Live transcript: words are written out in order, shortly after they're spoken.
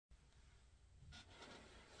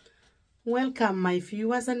Welcome, my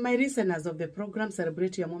viewers and my listeners of the program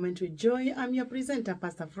Celebrate Your Moment with Joy. I'm your presenter,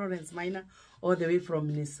 Pastor Florence Maina, all the way from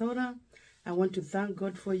Minnesota. I want to thank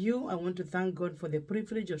God for you. I want to thank God for the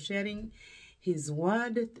privilege of sharing His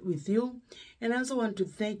word with you. And I also want to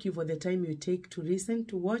thank you for the time you take to listen,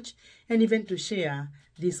 to watch, and even to share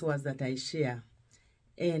these words that I share.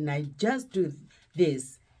 And I just do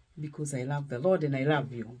this because I love the Lord and I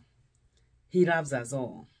love you. He loves us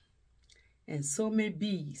all. And so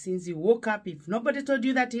maybe since you woke up, if nobody told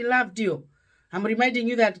you that He loved you, I'm reminding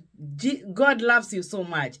you that God loves you so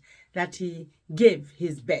much that He gave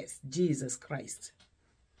His best, Jesus Christ.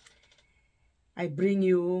 I bring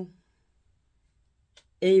you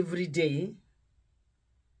every day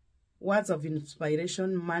words of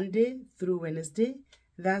inspiration, Monday through Wednesday,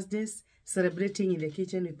 Thursdays, celebrating in the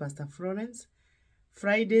kitchen with Pastor Florence,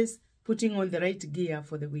 Fridays, putting on the right gear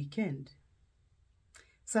for the weekend.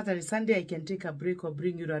 Saturday, Sunday, I can take a break or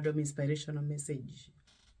bring you a random inspirational message.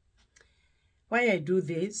 Why I do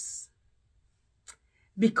this?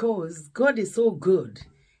 Because God is so good.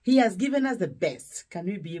 He has given us the best. Can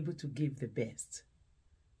we be able to give the best?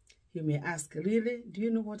 You may ask, really? Do you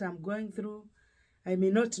know what I'm going through? I may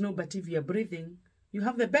not know, but if you're breathing, you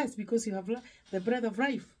have the best because you have the breath of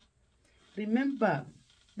life. Remember,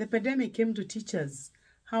 the pandemic came to teach us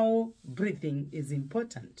how breathing is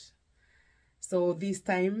important. So this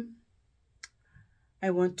time,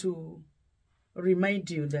 I want to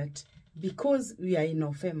remind you that because we are in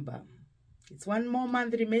November, it's one more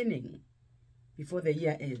month remaining before the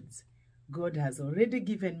year ends. God has already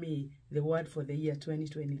given me the word for the year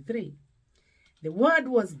 2023. The word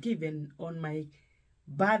was given on my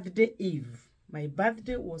birthday eve. My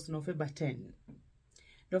birthday was November 10.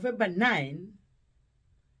 November 9,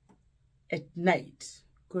 at night,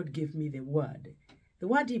 God gave me the word. The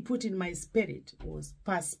word He put in my spirit was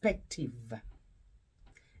perspective.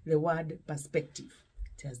 The word perspective.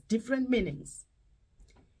 It has different meanings.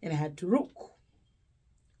 And I had to look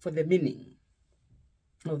for the meaning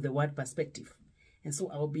of the word perspective. And so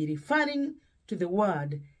I'll be referring to the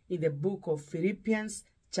word in the book of Philippians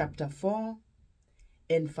chapter 4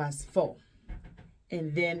 and verse 4.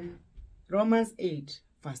 And then Romans 8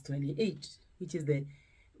 verse 28, which is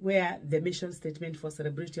where the mission statement for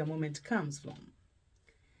Celebrate Your Moment comes from.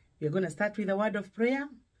 We're going to start with a word of prayer.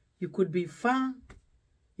 You could be far,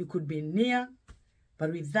 you could be near,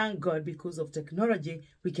 but we thank God because of technology,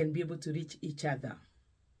 we can be able to reach each other.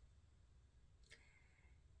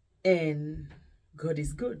 And God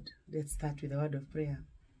is good. Let's start with a word of prayer.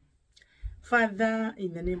 Father,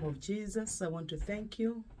 in the name of Jesus, I want to thank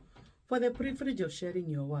you for the privilege of sharing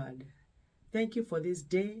your word. Thank you for this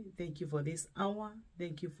day. Thank you for this hour.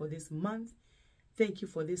 Thank you for this month. Thank you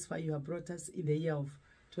for this far you have brought us in the year of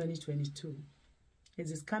 2022. As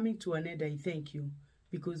it's coming to an end, I thank you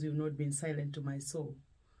because you've not been silent to my soul.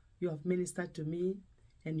 You have ministered to me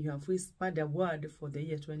and you have whispered a word for the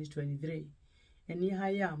year 2023. And here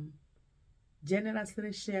I am,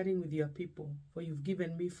 generously sharing with your people, for you've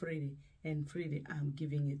given me freely, and freely I'm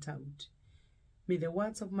giving it out. May the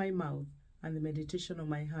words of my mouth and the meditation of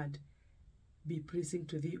my heart be pleasing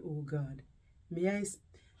to thee, O God. May I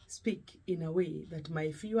speak in a way that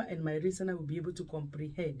my viewer and my listener will be able to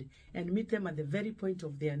comprehend and meet them at the very point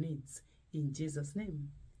of their needs. In Jesus' name,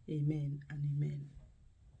 amen and amen.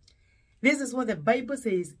 This is what the Bible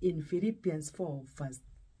says in Philippians 4, verse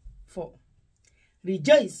 4.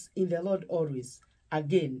 Rejoice in the Lord always.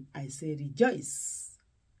 Again, I say rejoice.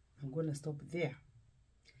 I'm going to stop there.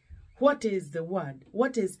 What is the word?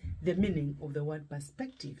 What is the meaning of the word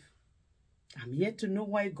perspective? I'm yet to know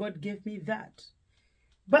why God gave me that.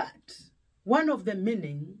 But one of the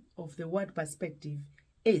meaning of the word perspective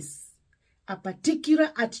is a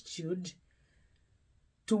particular attitude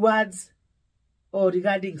towards or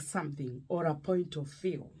regarding something or a point of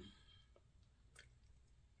view.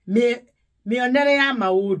 Meonere ya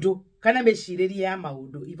maudu, kana meshiriri ya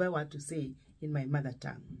maudu, if I were to say in my mother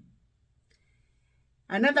tongue.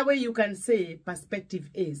 Another way you can say perspective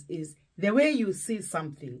is the way you see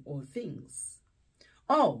something or things.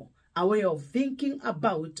 Or a way of thinking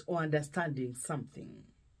about or understanding something.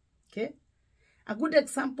 Okay? A good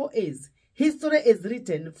example is history is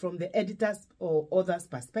written from the editor's or author's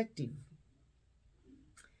perspective.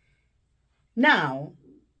 Now,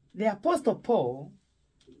 the Apostle Paul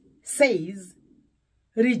says,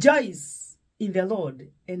 rejoice in the Lord.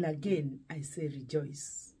 And again, I say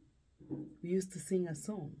rejoice. We used to sing a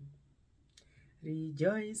song.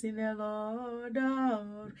 Rejoice in the Lord,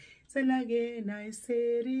 always. And again I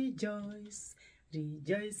say rejoice.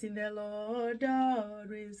 Rejoice in the Lord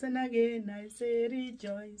always. And again I say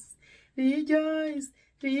rejoice. Rejoice,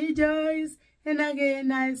 rejoice, And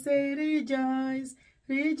again I say rejoice,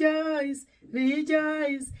 rejoice,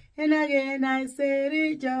 rejoice. And again I say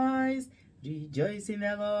rejoice, rejoice in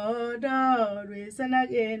the Lord always. And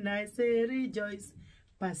again I say rejoice.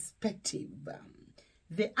 Perspective,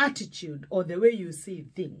 the attitude or the way you see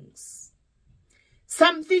things.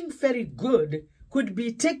 Something very good could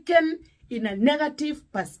be taken in a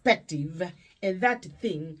negative perspective, and that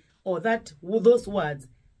thing or those words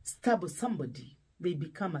stab somebody. They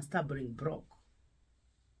become a stumbling block.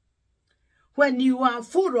 When you are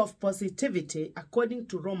full of positivity, according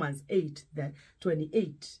to Romans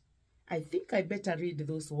 8:28, I think I better read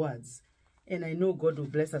those words, and I know God will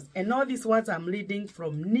bless us. And all these words I'm reading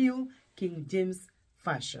from New King James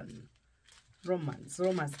Version. Romans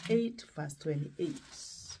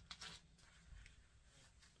 8:28.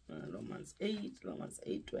 Romans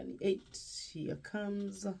 8:28. Here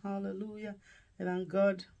comes, hallelujah. Thank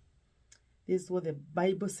God. This is what the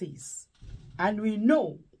Bible says. And we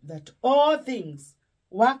know that all things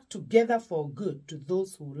work together for good to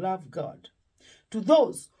those who love God, to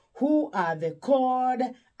those who are the called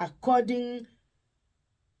according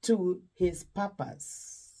to his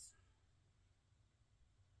purpose.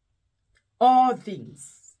 All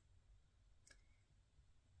things.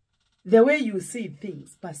 The way you see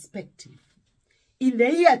things, perspective. In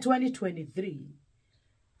the year 2023,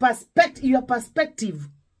 your perspective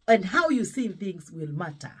and how you see things will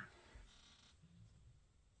matter.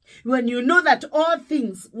 When you know that all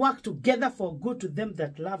things work together for good to them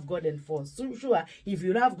that love God, and for sure, if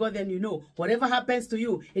you love God, then you know whatever happens to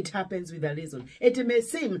you, it happens with a reason. It may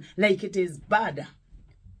seem like it is bad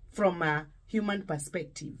from a human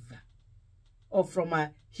perspective, or from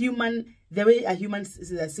the way a human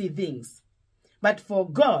see things. But for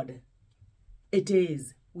God, it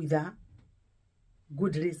is with a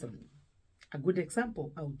good reason. A good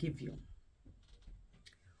example I'll give you.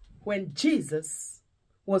 When Jesus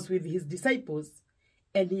was with his disciples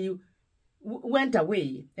and he went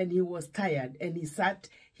away and he was tired and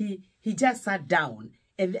he just sat down.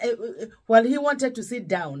 And while he wanted to sit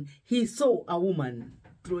down, he saw a woman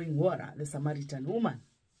throwing water, the Samaritan woman.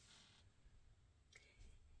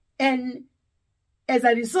 And as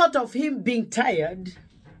a result of him being tired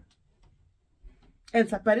and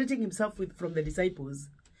separating himself from the disciples,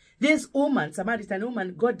 this woman, Samaritan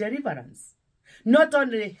woman, got deliverance. Not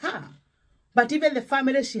only her, but even the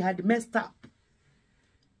family she had messed up.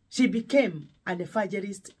 She became an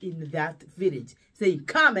evangelist in that village, saying,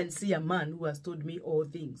 come and see a man who has told me all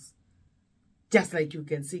things. Just like you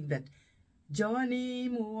can sing that, Johnny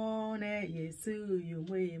muone Yesu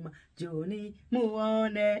yumwema, Johnny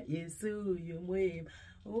muone Yesu yumwema.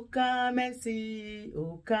 Oh, come and see,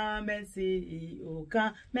 oh, come and see, oh,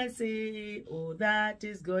 come and see, oh, that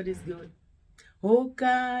is God is good.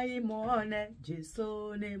 Ukaimone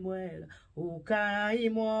Jesu ni mwega.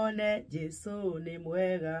 Ukaimone Jesu ni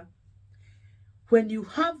mwega. When you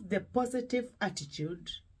have the positive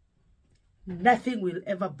attitude, nothing will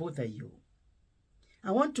ever bother you.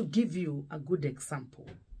 I want to give you a good example.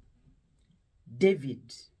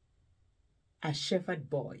 David, a shepherd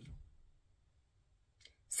boy,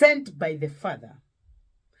 sent by the father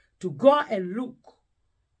to go and look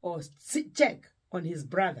or check on his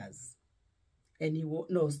brothers. And he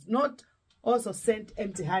was not also sent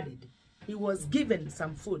empty-handed. He was given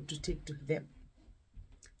some food to take to them.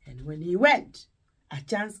 And when he went, a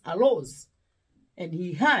chance arose, and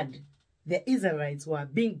he heard the Israelites were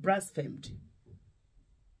being blasphemed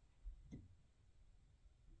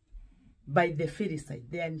by the Philistine,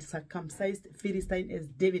 the uncircumcised Philistine, as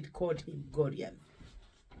David called him, Goliath.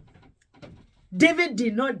 David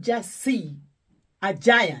did not just see a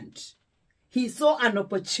giant. He saw an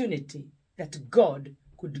opportunity that God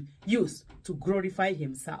could use to glorify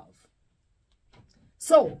himself.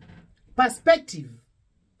 So, perspective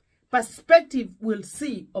will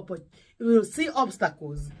see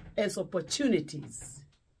obstacles as opportunities.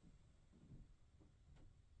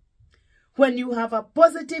 When you have a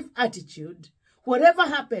positive attitude, whatever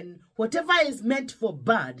happens, whatever is meant for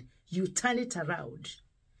bad, you turn it around.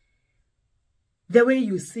 The way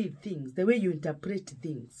you see things, the way you interpret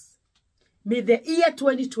things. May the year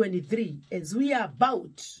 2023, as we are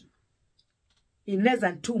about in less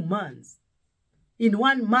than 2 months, in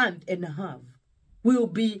 1 month and a half, we will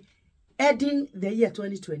be adding the year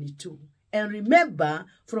 2022. And remember,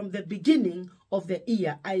 from the beginning of the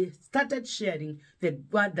year, I started sharing the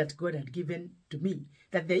word that God had given to me,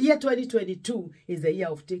 that the year 2022 is the year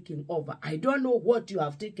of taking over. I don't know what you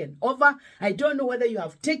have taken over. I don't know whether you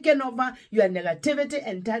have taken over your negativity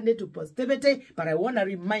and turned it to positivity, but I want to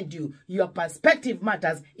remind you, your perspective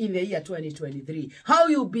matters in the year 2023. How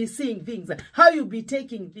you be seeing things, how you be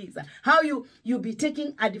taking things, how you be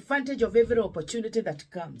taking advantage of every opportunity that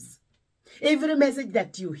comes. Every message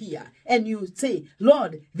that you hear and you say,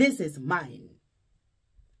 Lord, this is mine.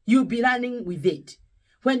 You'll be running with it.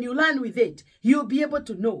 When you learn with it, you'll be able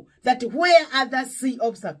to know that where others see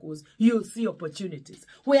obstacles, you'll see opportunities.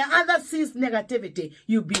 Where others see negativity,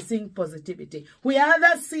 you'll be seeing positivity. Where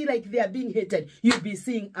others see like they are being hated, you'll be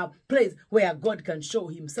seeing a place where God can show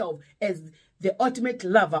himself as the ultimate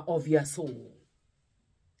lover of your soul.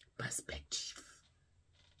 Perspective.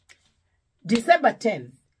 December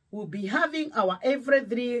 10th, we'll be having our every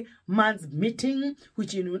 3 months meeting,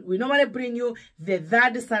 which we normally bring you the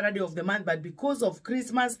 3rd Saturday of the month, but because of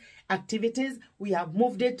Christmas activities, we have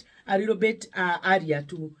moved it a little bit earlier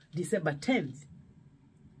to December 10th.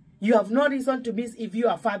 You have no reason to miss if you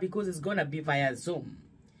are far, because it's going to be via Zoom.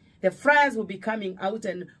 The flyers will be coming out,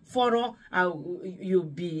 and follow. You'll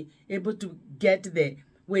be able to get the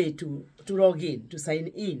way to log in, to sign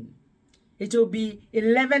in. It will be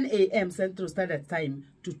 11 a.m. Central Standard Time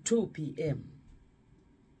to 2 p.m.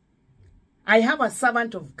 I have a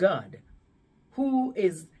servant of God who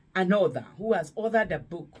is an author, who has authored a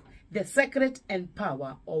book, The Secret and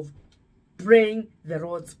Power of Praying the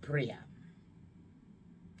Lord's Prayer.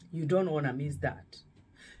 You don't want to miss that.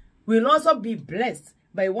 We'll also be blessed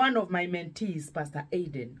by one of my mentees, Pastor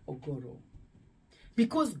Aiden Ogoro.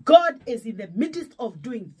 Because God is in the midst of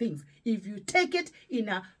doing things if you take it in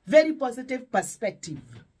a very positive perspective.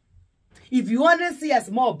 If you only see a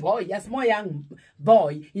small boy, a small young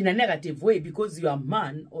boy in a negative way because you are a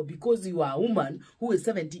man or because you are a woman who is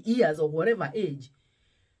 70 years or whatever age,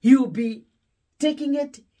 you'll be taking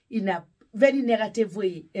it in a very negative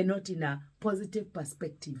way and not in a positive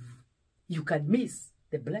perspective. You can miss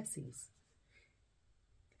the blessings.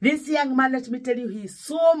 This young man, let me tell you, he is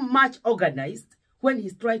so much organized. When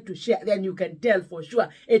he's trying to share, then you can tell for sure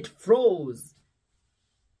it flows.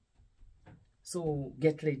 So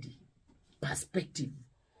get ready. Perspective.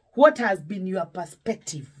 What has been your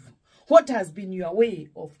perspective? What has been your way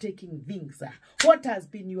of taking things? What has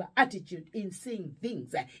been your attitude in seeing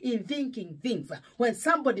things, in thinking things? When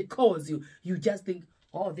somebody calls you, you just think,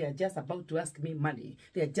 oh, they are just about to ask me money.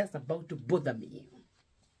 They are just about to bother me.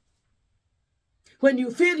 When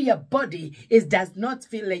you feel your body, it does not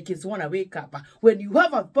feel like it's want to wake up. When you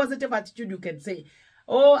have a positive attitude, you can say,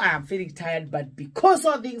 oh, I am feeling tired, but because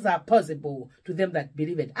all things are possible to them that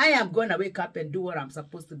believe it, I am going to wake up and do what I'm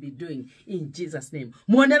supposed to be doing in Jesus' name.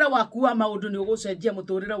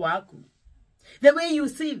 The way you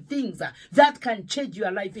see things that can change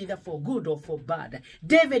your life either for good or for bad.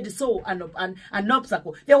 David saw an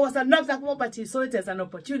obstacle. There was an obstacle, but he saw it as an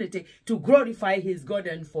opportunity to glorify his God,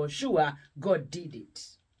 and for sure, God did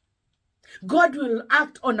it. God will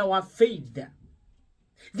act on our faith.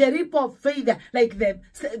 The rip of faith, like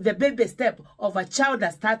the baby step of a child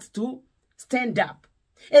that starts to stand up.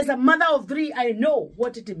 As a mother of 3, I know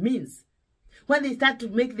what it means when they start to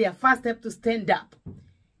make their first step to stand up.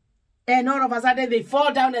 And all of a sudden they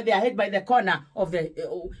fall down and they are hit by the corner of the,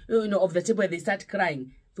 of the table and they start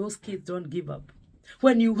crying. Those kids don't give up.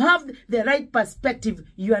 When you have the right perspective,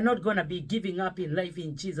 you are not going to be giving up in life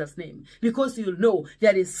in Jesus' name. Because you know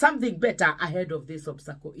there is something better ahead of this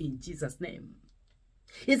obstacle in Jesus' name.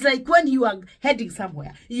 It's like when you are heading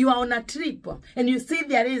somewhere. You are on a trip and you see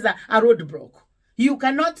there is a roadblock. You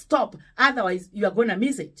cannot stop. Otherwise, you are going to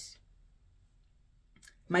miss it.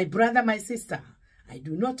 My brother, my sister, I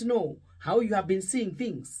do not know how you have been seeing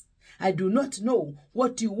things. I do not know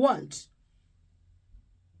what you want.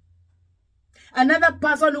 Another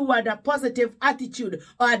person who had a positive attitude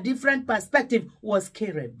or a different perspective was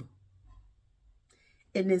Caleb.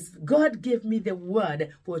 And as God gave me the word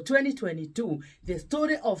for 2022, the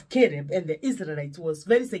story of Caleb and the Israelites was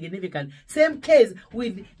very significant. Same case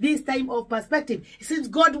with this time of perspective. Since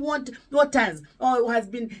God wants us, or has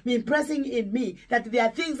been impressing in me, that there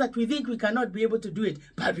are things that we think we cannot be able to do it,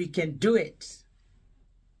 but we can do it.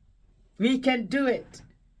 We can do it.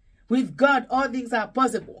 With God, all things are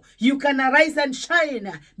possible. You can arise and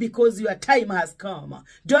shine because your time has come.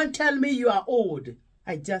 Don't tell me you are old.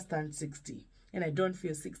 I just turned 60. And I don't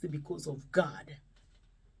feel 60 because of God.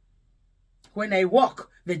 When I walk,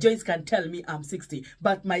 the joints can tell me I'm 60.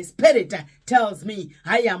 But my spirit tells me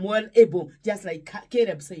I am well able. Just like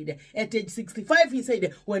Caleb said. At age 65, he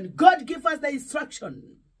said, when God gives us the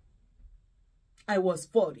instruction, I was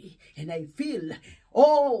 40 and I feel,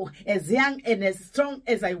 oh, as young and as strong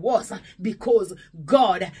as I was, because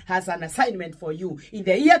God has an assignment for you. In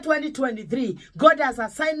the year 2023, God has an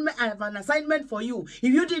assignment for you.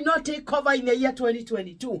 If you did not take cover in the year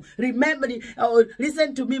 2022, remember,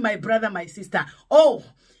 listen to me, my brother, my sister. Oh,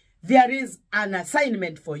 there is an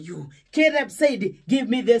assignment for you. Caleb said, give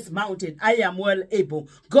me this mountain. I am well able.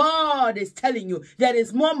 God is telling you there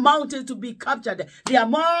is more mountains to be captured. There are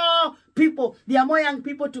more people. There are more young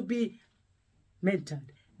people to be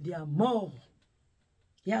mentored. There are more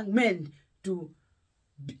young men to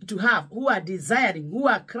have who are desiring, who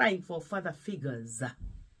are crying for father figures.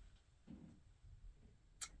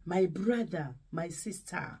 My brother, my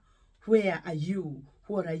sister, where are you?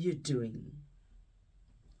 What are you doing?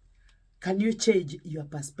 Can you change your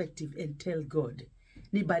perspective and tell God,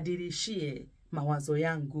 nibadilishie mawazo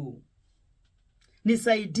yangu,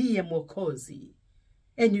 nisaidie Mwokozi,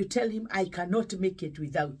 and you tell him, I cannot make it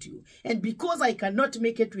without you. And because I cannot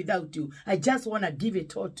make it without you, I just want to give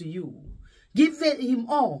it all to you. Give him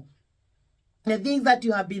all. The things that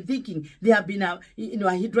you have been thinking, they have been a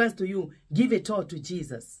hindrance to you. Give it all to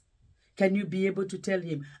Jesus. Can you be able to tell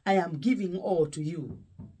him, I am giving all to you?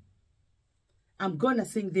 I'm going to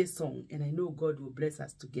sing this song, and I know God will bless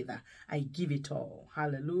us together. I give it all.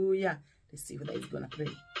 Hallelujah. Let's see whether he's going to pray.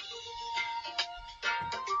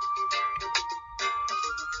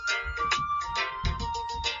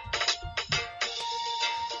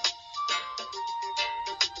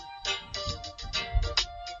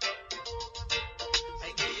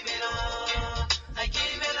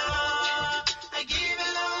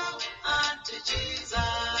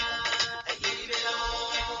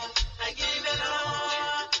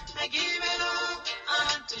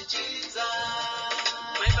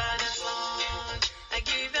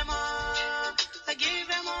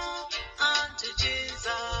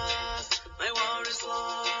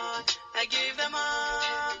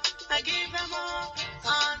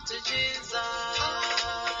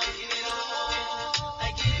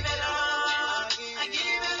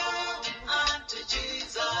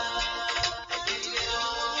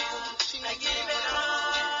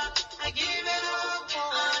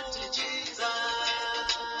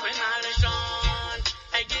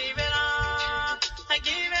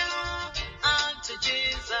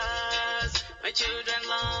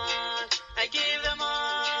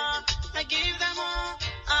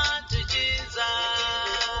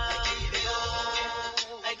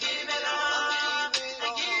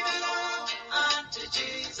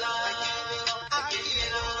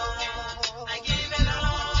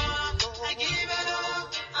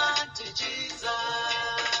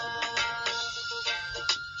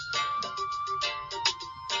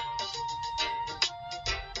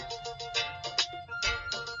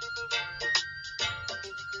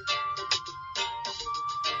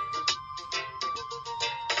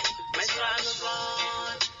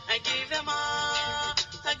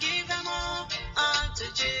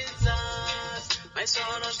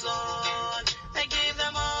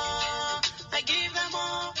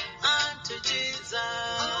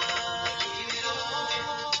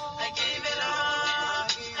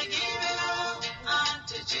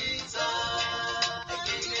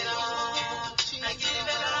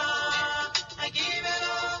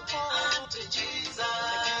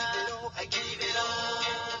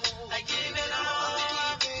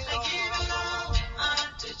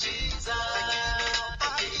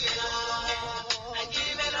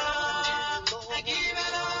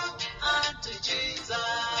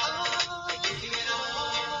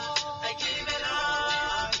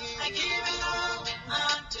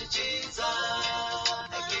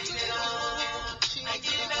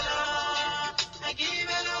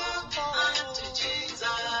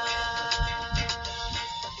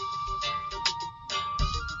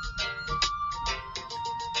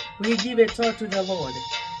 We give it all to the Lord.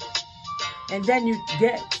 And then you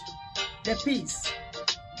get the peace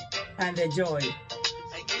and the joy.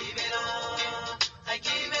 I give it all, I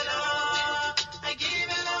give it all, I give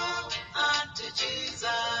it all unto Jesus.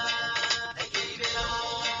 I give it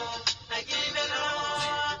all, I give it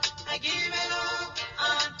all, I give it all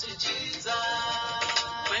unto Jesus.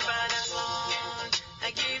 My burdens, Lord,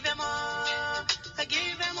 I give them all, I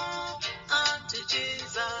give them all unto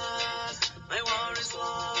Jesus. My worries,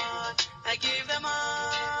 Lord, I give them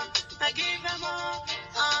all, I give them all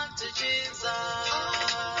unto Jesus.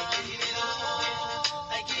 I give it all.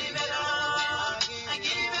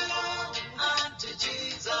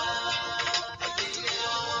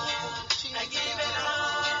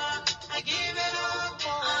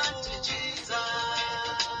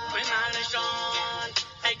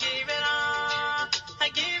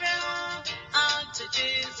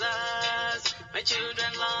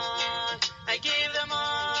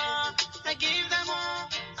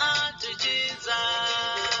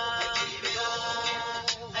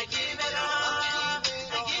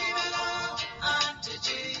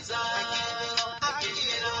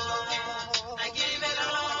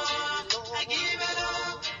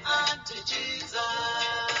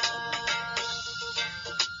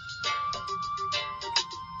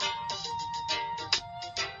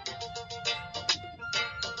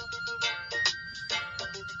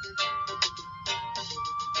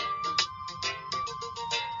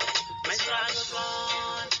 struggles,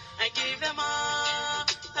 Lord, I give them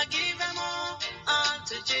all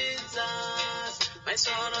unto Jesus. My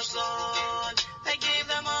sorrows, Lord, I give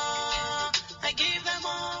them all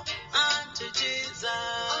unto Jesus.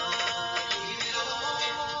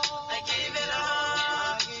 I give it all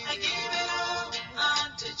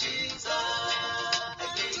unto Jesus. I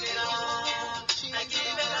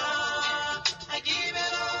give it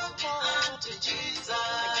all unto Jesus.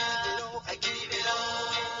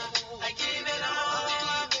 I give it all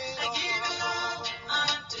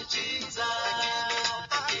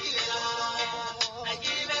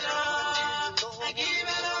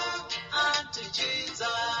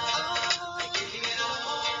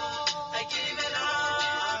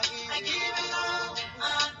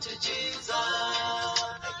Jesus.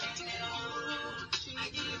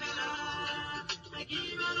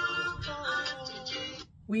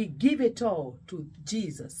 We give it all to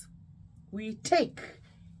Jesus. We take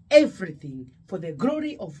everything for the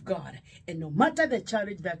glory of God. And no matter the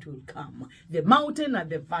challenge that will come, the mountain and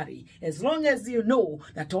the valley, as long as you know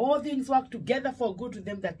that all things work together for good to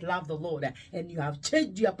them that love the Lord, and you have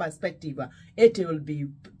changed your perspective, it will be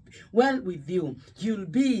well with you. You'll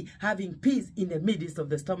be having peace in the midst of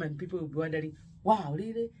the storm, and people will be wondering, wow,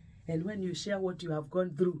 really? And when you share what you have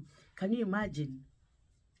gone through, can you imagine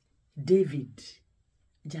David,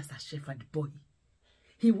 just a shepherd boy?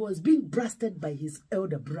 He was being blasted by his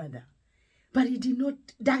elder brother. But he did not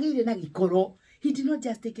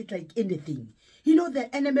just take it like anything. You know,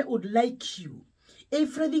 the enemy would like you.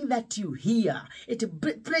 Everything that you hear, it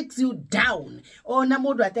breaks you down.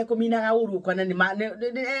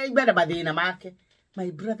 My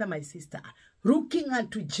brother, my sister, looking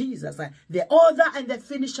unto Jesus, the author and the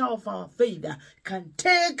finisher of our faith, can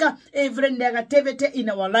take every negativity in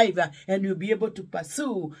our life and you'll be able to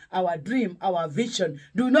pursue our dream, our vision.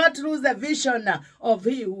 Do not lose the vision of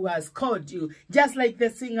He who has called you. Just like the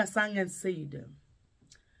singer sang and said,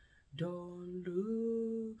 don't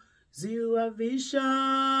lose your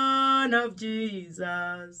vision of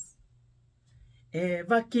Jesus.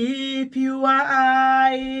 Ever keep your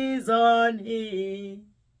eyes on Him.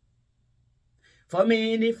 For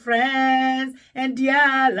many friends and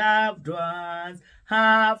dear loved ones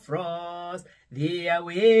have lost their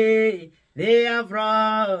way. They have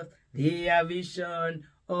lost their vision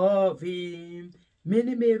of Him.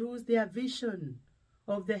 Many may lose their vision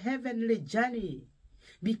of the heavenly journey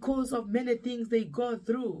because of many things they go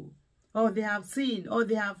through, or they have seen, or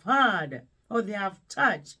they have heard, or they have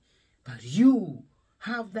touched. But you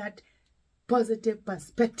have that positive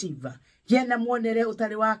perspective. Yena mwonere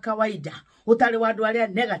utali wa kawaida, utali wa dualia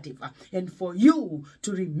negative. And for you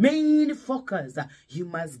to remain focused, you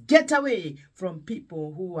must get away from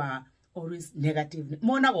people who are always negative.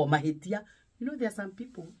 Mona go mahitia. You know, there are some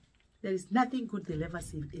people, there is nothing good they'll ever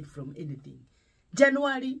see from anything.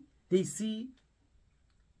 January, they see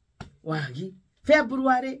wagi.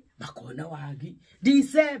 February, makona wagi.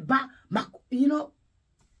 December, you know,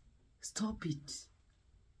 stop it.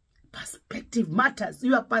 Perspective matters.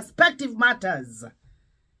 Your perspective matters.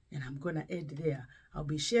 And I'm going to end there. I'll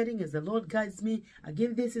be sharing as the Lord guides me.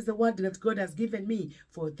 Again, this is the word that God has given me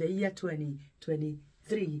for the year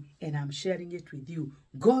 2023. And I'm sharing it with you.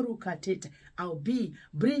 Goru katet. I'll be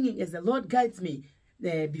bringing as the Lord guides me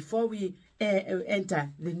before we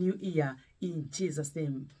enter the new year in Jesus'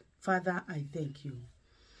 name. Father, I thank you.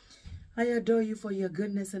 I adore you for your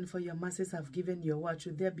goodness and for your mercies have given your word.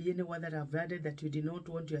 Should there be anyone that have read it that you did not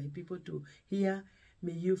want your people to hear,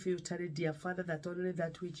 may you filter it, dear Father, that only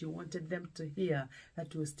that which you wanted them to hear,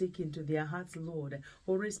 that will stick into their hearts, Lord.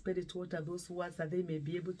 Holy Spirit, what are those words that they may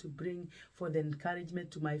be able to bring for the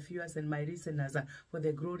encouragement to my viewers and my listeners, for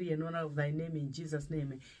the glory and honor of thy name, in Jesus'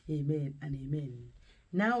 name. Amen and amen.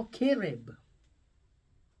 Now, Caleb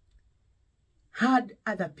had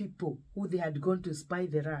other people who they had gone to spy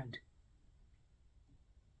the land,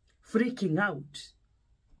 freaking out.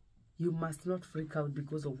 You must not freak out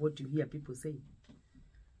because of what you hear people say.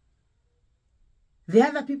 The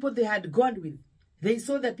other people they had gone with, they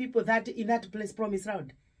saw the people that in that place promised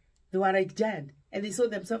land. They were like giants, and they saw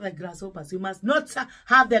themselves like grasshoppers. You must not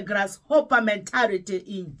have the grasshopper mentality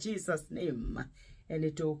in Jesus' name. And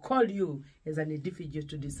it will call you as an individual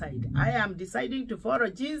to decide. I am deciding to follow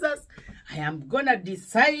Jesus. I am going to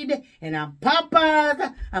decide, and I'm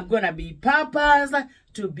purpose. I'm going to be purpose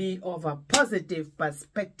to be of a positive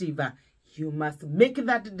perspective. You must make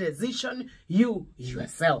that decision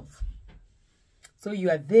yourself. So you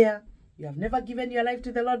are there. You have never given your life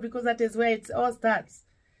to the Lord, because that is where it all starts.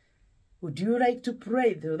 Would you like to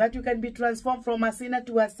pray so that you can be transformed from a sinner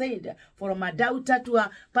to a saint, from a doubter to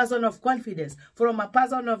a person of confidence, from a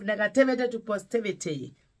person of negativity to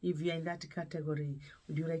positivity? If you are in that category,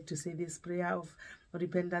 would you like to say this prayer of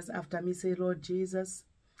repentance after me? Say, Lord Jesus,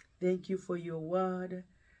 thank you for your word.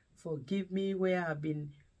 Forgive me where I've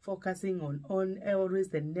been focusing on always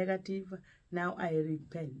the negative. Now I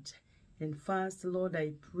repent. And first, Lord,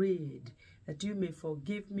 I prayed that you may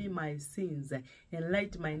forgive me my sins and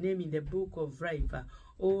write my name in the book of life,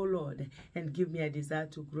 oh Lord, and give me a desire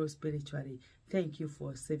to grow spiritually. Thank you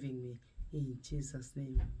for saving me. In Jesus'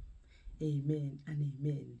 name. Amen and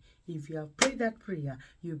amen. If you have prayed that prayer,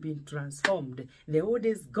 you've been transformed. The old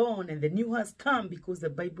is gone and the new has come, because the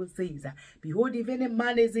Bible says, behold, if any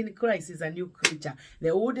man is in Christ, is a new creature. The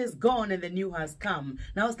old is gone and the new has come.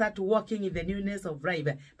 Now start walking in the newness of life.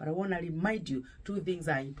 But I want to remind you, two things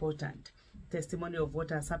are important. Testimony of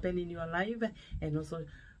what has happened in your life, and also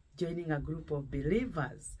joining a group of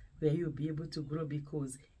believers where you'll be able to grow,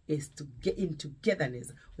 because is to get in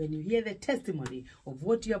togetherness. When you hear the testimony of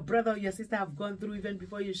what your brother or your sister have gone through, even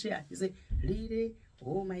before you share, you say, really?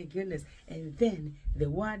 Oh my goodness. And then the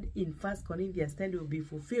word in 1 Corinthians 10 will be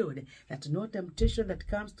fulfilled, that no temptation that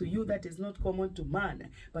comes to you that is not common to man,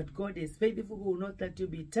 but God is faithful, who will not let you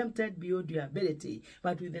be tempted beyond your ability,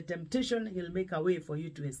 but with the temptation he'll make a way for you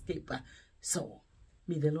to escape. So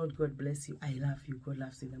may the Lord God bless you. I love you. God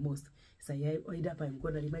loves you the most. So I'm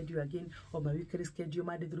going to remind you again of my weekly schedule.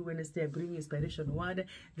 Monday through Wednesday, I bring inspiration word.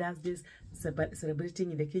 Thursdays,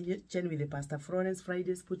 celebrating in the kitchen with the Pastor Florence.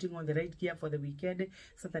 Fridays, putting on the right gear for the weekend.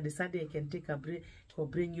 Saturday, Sunday, I can take a break or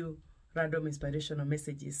bring you random inspirational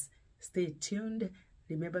messages. Stay tuned.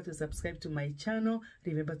 Remember to subscribe to my channel.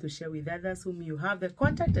 Remember to share with others whom you have the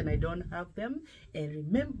contact and I don't have them. And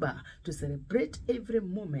remember to celebrate every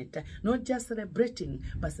moment. Not just celebrating,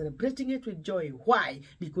 but celebrating it with joy. Why?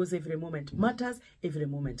 Because every moment matters. Every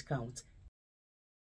moment counts.